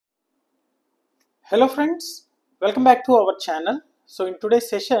Hello friends, welcome back to our channel. So in today's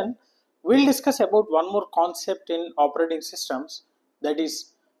session, we'll discuss about one more concept in operating systems, that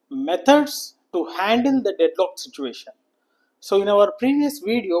is methods to handle the deadlock situation. So in our previous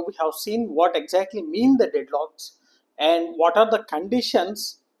video, we have seen what exactly mean the deadlocks and what are the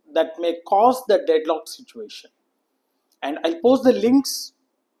conditions that may cause the deadlock situation. And I'll post the links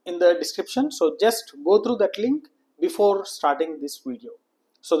in the description, so just go through that link before starting this video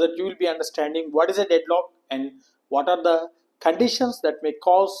so that you will be understanding what is a deadlock and what are the conditions that may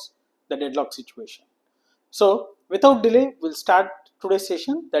cause the deadlock situation. So without delay, we'll start today's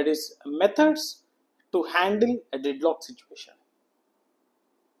session, that is methods to handle a deadlock situation.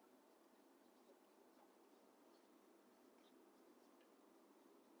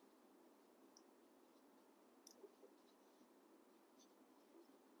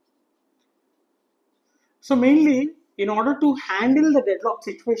 So mainly, in order to handle the deadlock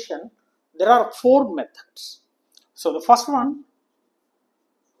situation, there are four methods. So the first one,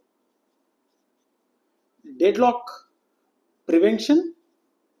 deadlock prevention,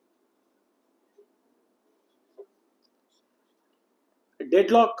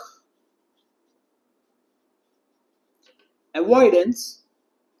 deadlock avoidance,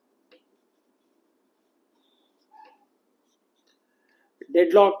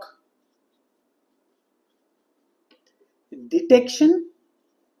 deadlock detection,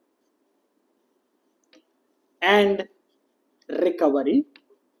 and recovery,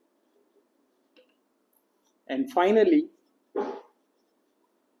 and finally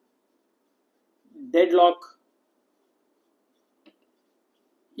deadlock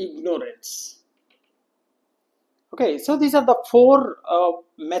ignorance. Okay, so these are the four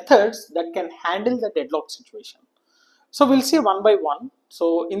methods that can handle the deadlock situation. So we'll see one by one.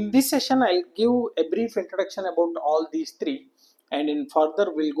 So in this session, I'll give a brief introduction about all these three, and in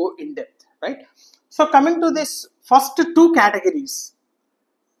further we'll go in depth, right? So coming to this first two categories,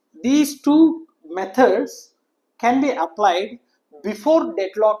 these two methods can be applied before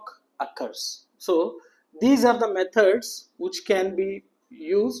deadlock occurs. So these are the methods which can be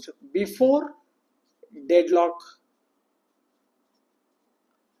used before deadlock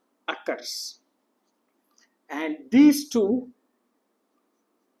occurs, and these two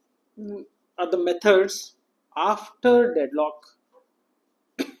are the methods after deadlock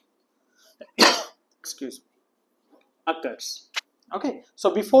excuse me, occurs. Okay,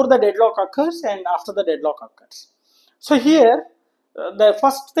 so before the deadlock occurs and after the deadlock occurs. So here the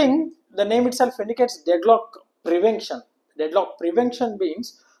first thing, the name itself indicates deadlock prevention. Deadlock prevention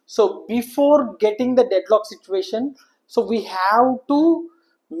means, so before getting the deadlock situation, so we have to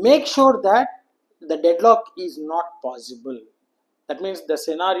make sure that the deadlock is not possible. That means the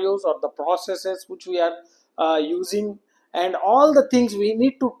scenarios or the processes which we are using and all the things we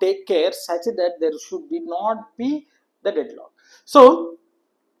need to take care such that there should be not be the deadlock. So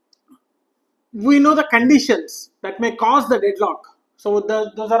we know the conditions that may cause the deadlock. So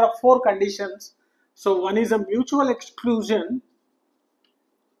those are four conditions. So one is a mutual exclusion,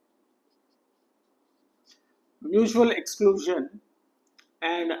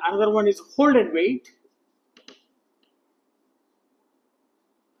 and another one is hold and wait,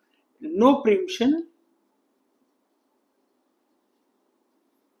 no preemption,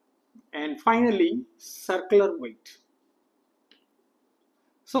 and finally circular wait.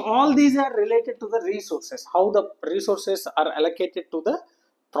 So all these are related to the resources, how the resources are allocated to the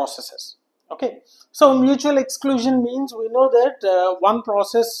processes. Okay, so mutual exclusion means we know that one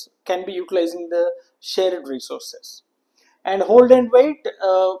process can be utilizing the shared resources, and hold and wait,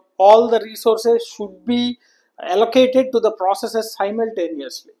 all the resources should be allocated to the processes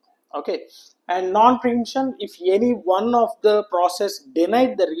simultaneously. Okay, and non-preemption, if any one of the process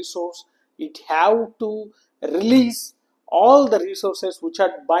denied the resource, it have to release all the resources which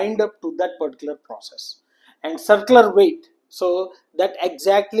are bind up to that particular process. And circular wait, so that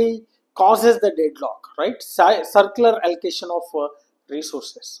exactly causes the deadlock, right? Circular allocation of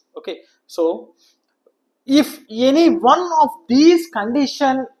resources. Okay, so if any one of these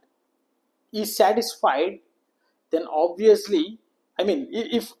condition is satisfied, then obviously, I mean,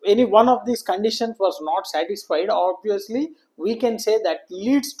 if any one of these conditions was not satisfied, obviously we can say that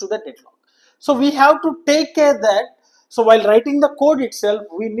leads to the deadlock. So we have to take care that, so while writing the code itself,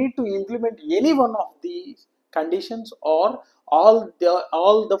 we need to implement any one of these conditions or all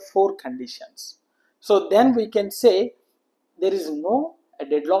the four conditions. So then we can say there is no a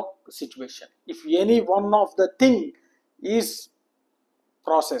deadlock situation if any one of the thing is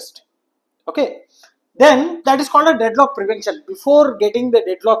processed. Okay, then that is called a deadlock prevention. Before getting the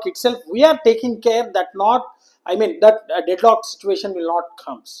deadlock itself, we are taking care that not, I mean, that a deadlock situation will not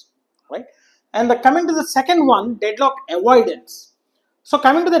comes, right? And coming to the second one, deadlock avoidance. So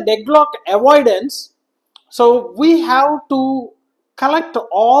coming to the deadlock avoidance, so we have to collect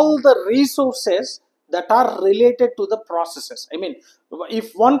all the resources that are related to the processes. I mean,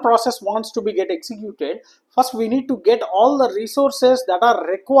 if one process wants to be get executed, first we need to get all the resources that are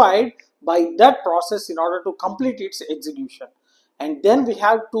required by that process in order to complete its execution. And then we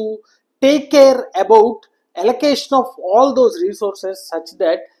have to take care about allocation of all those resources such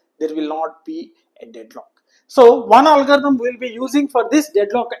that there will not be a deadlock. So one algorithm we'll be using for this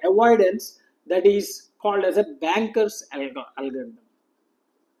deadlock avoidance, that is called as a banker's algorithm.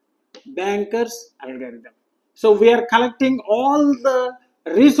 Banker's algorithm. So we are collecting all the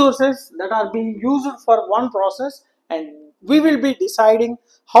resources that are being used for one process, and we will be deciding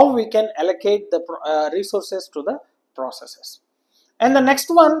how we can allocate the resources to the processes. And the next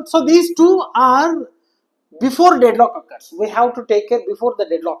one, so these two are before deadlock occurs. We have to take care before the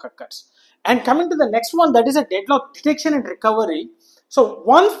deadlock occurs. And coming to the next one, that is a deadlock detection and recovery. So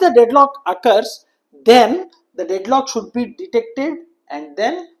once the deadlock occurs, then the deadlock should be detected, and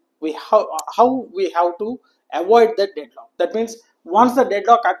then how we have to avoid the deadlock. That means once the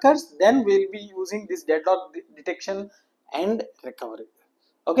deadlock occurs, then we will be using this deadlock detection and recovery.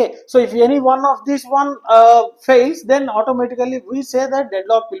 Okay, so if any one of these fails, then automatically we say that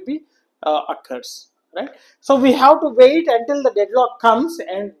deadlock will be occurs, right? So we have to wait until the deadlock comes,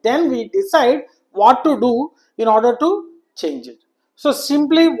 and then we decide what to do in order to change it. So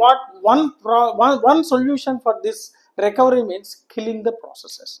simply what one solution for this recovery means killing the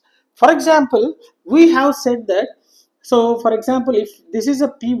processes. For example, we have said that, so for example, if this is a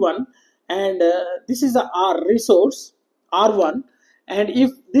P1 and this is a R resource R1, and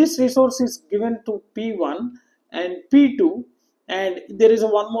if this resource is given to P1 and P2, and there is a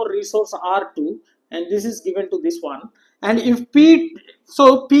one more resource R2, and this is given to this one, and if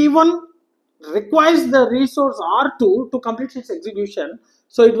P1 requires the resource R2 to complete its execution,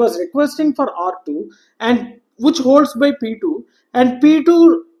 so it was requesting for R2, and which holds by P2, and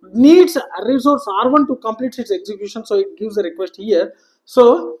P2 needs a resource R1 to complete its execution, so it gives a request here.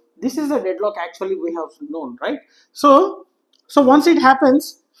 So this is a deadlock actually we have known, right? So once it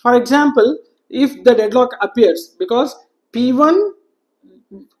happens, for example, if the deadlock appears because P1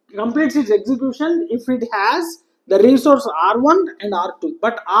 completes its execution if it has the resource R1 and R2,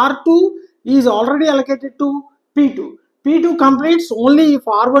 but R2 is already allocated to P2. P2 completes only if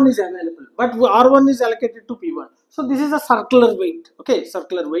R1 is available, but R1 is allocated to P1. So this is a circular wait, okay,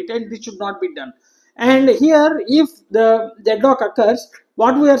 circular wait, and this should not be done. And here, if the deadlock occurs,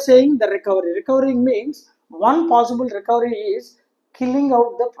 what we are saying, the recovery. Recovery means one possible recovery is killing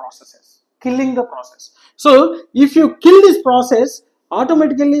out the processes, killing the process. So if you kill this process,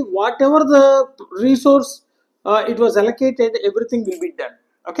 automatically whatever the resource it was allocated, everything will be done.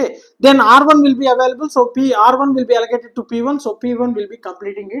 Okay, then R1 will be available, so R1 will be allocated to P1, so P1 will be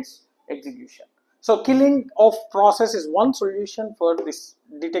completing its execution. So killing of process is one solution for this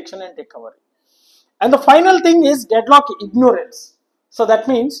detection and recovery. And the final thing is deadlock ignorance. So that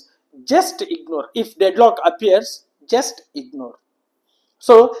means just ignore. If deadlock appears, just ignore.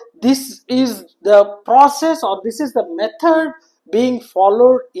 So this is the process, or this is the method being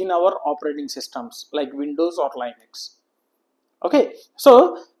followed in our operating systems like Windows or Linux. Okay,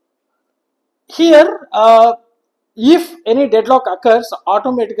 so here if any deadlock occurs,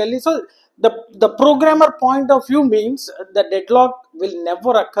 automatically, so the programmer point of view means the deadlock will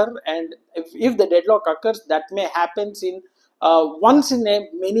never occur, and if the deadlock occurs, that may happens in once in a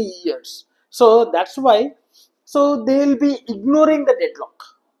many years. So that's why, so they will be ignoring the deadlock.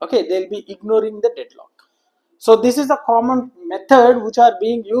 Okay, they will be ignoring the deadlock. So this is a common method which are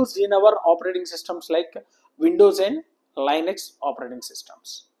being used in our operating systems like Windows and Linux operating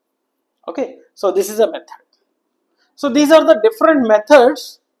systems. Okay, so this is a method. So these are the different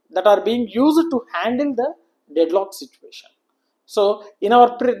methods that are being used to handle the deadlock situation. So in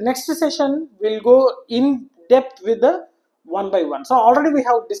our next session, we'll go in depth with the one by one. So already we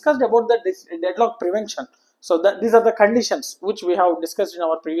have discussed about the deadlock prevention. So these are the conditions which we have discussed in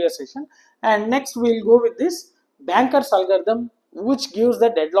our previous session. And next we'll go with this banker's algorithm, which gives the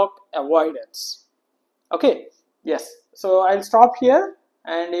deadlock avoidance. Okay, yes. So I'll stop here.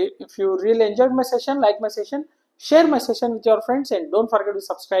 And if you really enjoyed my session, like my session, share my session with your friends, and don't forget to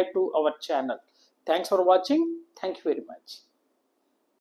subscribe to our channel. Thanks for watching. Thank you very much.